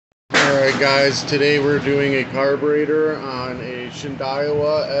Alright guys, today we're doing a carburetor on a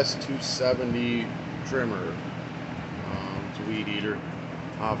Shindaiwa s-270 trimmer. It's a weed eater.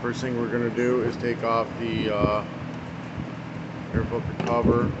 First thing we're going to do is take off the air filter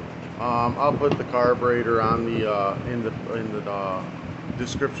cover. I'll put the carburetor on the in the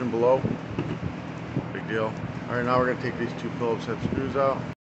description below. Big deal. Alright, now we're going to take these two Phillips head screws out.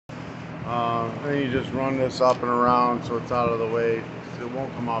 Then you just run this up and around so it's out of the way. It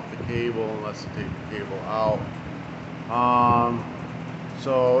won't come off the cable unless you take the cable out.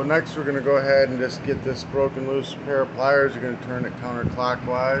 So next we're going to go ahead and just get this broken loose pair of pliers. You're going to turn it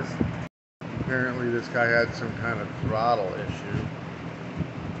counterclockwise. Apparently this guy had some kind of throttle issue.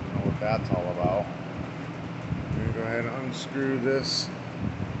 I don't know what that's all about. I'm going to go ahead and unscrew this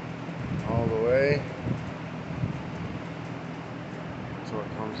all the way so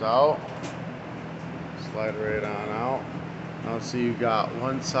it comes out. Slide right on out. Now see, you've got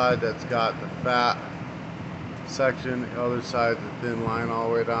one side that's got the fat section, the other side the thin line all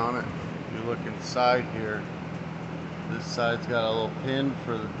the way down it. If you look inside here, this side's got a little pin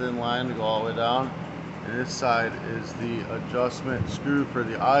for the thin line to go all the way down, and this side is the adjustment screw for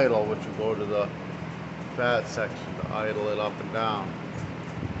the idle, which will go to the fat section to idle it up and down.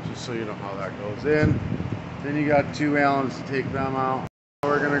 Just so you know how that goes in. Then you got two Allens to take them out.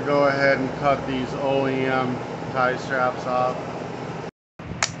 We're going to go ahead and cut these OEM tie straps off.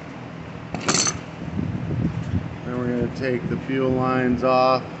 Then we're going to take the fuel lines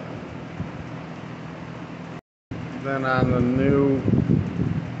off. Then on the new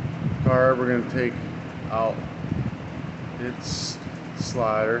carb, we're going to take out its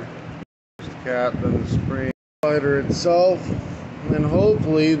slider, the cap, then the spring slider itself. And then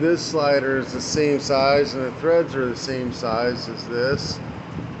hopefully this slider is the same size and the threads are the same size as this.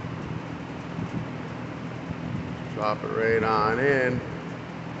 Drop it right on in.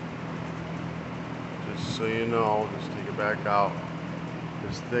 Just so you know, just take it back out.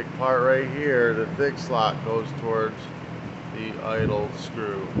 This thick part right here, the thick slot goes towards the idle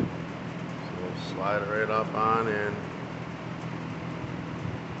screw. So we'll slide it right up on in.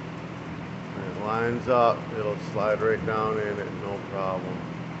 When it lines up, it'll slide right down in it, no problem.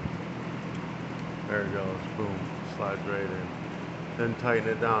 There it goes, boom, slides right in. Then tighten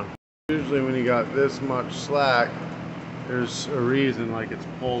it down. Usually when you got this much slack, there's a reason, like it's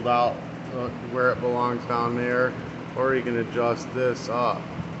pulled out where it belongs down there, or you can adjust this up.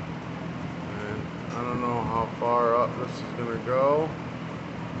 And I don't know how far up this is going to go,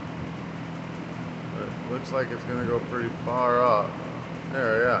 but it looks like it's going to go pretty far up.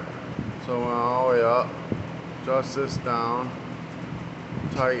 There, yeah. So all the way up, adjust this down,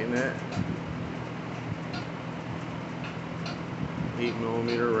 tighten it,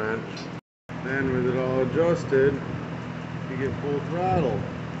 8mm wrench. Then with it all adjusted, you get full throttle.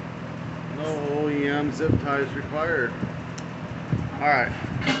 No OEM zip ties required. Alright,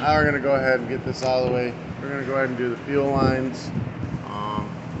 now we're going to go ahead and get this out of the way. We're going to go ahead and do the fuel lines.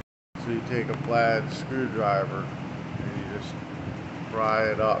 So you take a flat screwdriver and you just pry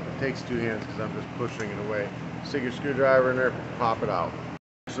it up. It takes two hands because I'm just pushing it away. Stick your screwdriver in there, pop it out.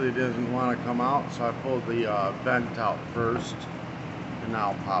 Actually it doesn't want to come out, so I pulled the vent out first and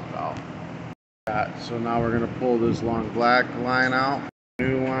now pop it out. So now we're going to pull this long black line out,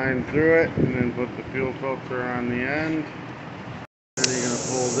 new line through it, and then put the fuel filter on the end. Then you're going to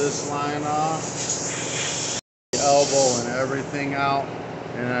pull this line off, the elbow and everything out,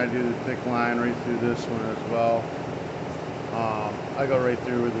 and I do the thick line right through this one as well. I go right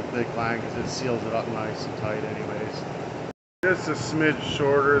through with the thick line because it seals it up nice and tight anyways. Just a smidge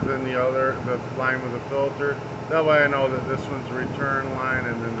shorter than the line with the filter. That way I know that this one's the return line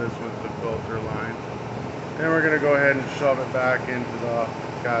and then this one's the filter line. Then we're going to go ahead and shove it back into the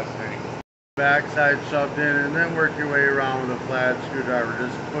gas tank. Backside shoved in, and then work your way around with a flat screwdriver,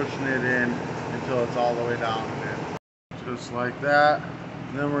 just pushing it in until it's all the way down and in. Just like that.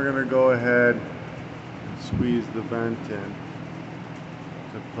 And then we're going to go ahead and squeeze the vent in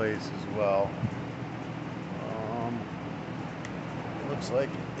to place as well.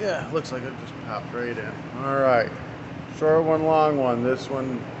 Looks like it just popped right in. Alright, short one, long one. This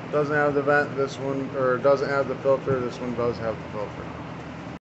one doesn't have the vent, this one, or doesn't have the filter, this one does have the filter.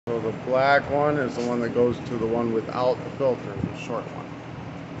 So the black one is the one that goes to the one without the filter, the short one.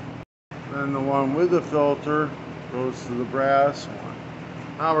 Then the one with the filter goes to the brass one.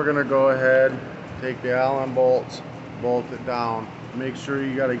 Now we're going to go ahead, take the Allen bolts, bolt it down. Make sure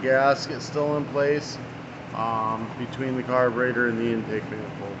you got a gasket still in place between the carburetor and the intake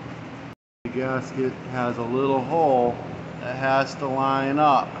manifold. The gasket has a little hole that has to line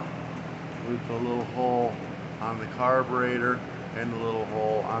up with the little hole on the carburetor and the little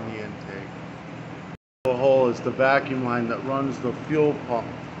hole on the intake. The hole is the vacuum line that runs the fuel pump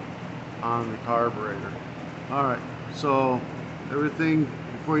on the carburetor. Alright, so everything,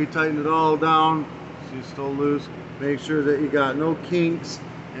 before you tighten it all down, so it's still loose, make sure that you got no kinks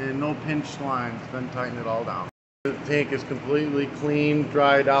and no pinched lines, then tighten it all down. The tank is completely clean,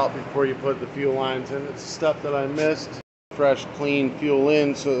 dried out before you put the fuel lines in. It's a step that I missed. Fresh, clean fuel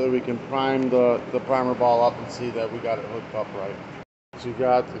in so that we can prime the primer ball up and see that we got it hooked up right. So you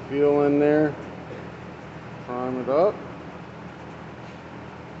got the fuel in there. Prime it up.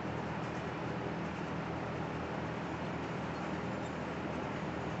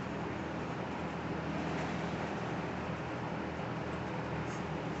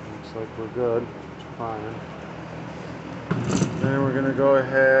 Looks like we're good. It's priming. Then we're going to go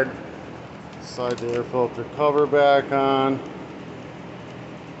ahead, slide the air filter cover back on,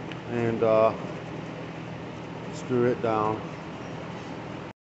 and screw it down.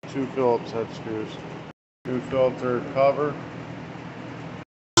 2 Phillips head screws. New filter cover.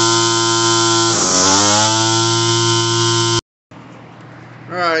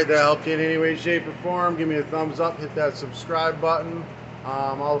 Alright, that helped you in any way, shape, or form. Give me a thumbs up, hit that subscribe button.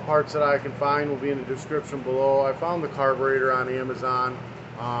 All the parts that I can find will be in the description below. I found the carburetor on Amazon.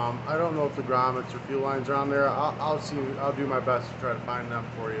 I don't know if the grommets or fuel lines are on there. I'll do my best to try to find them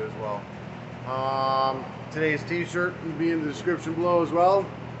for you as well. Today's t-shirt will be in the description below as well.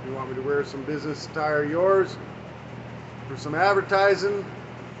 If you want me to wear some business attire yours for some advertising,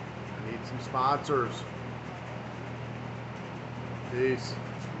 I need some sponsors. Peace.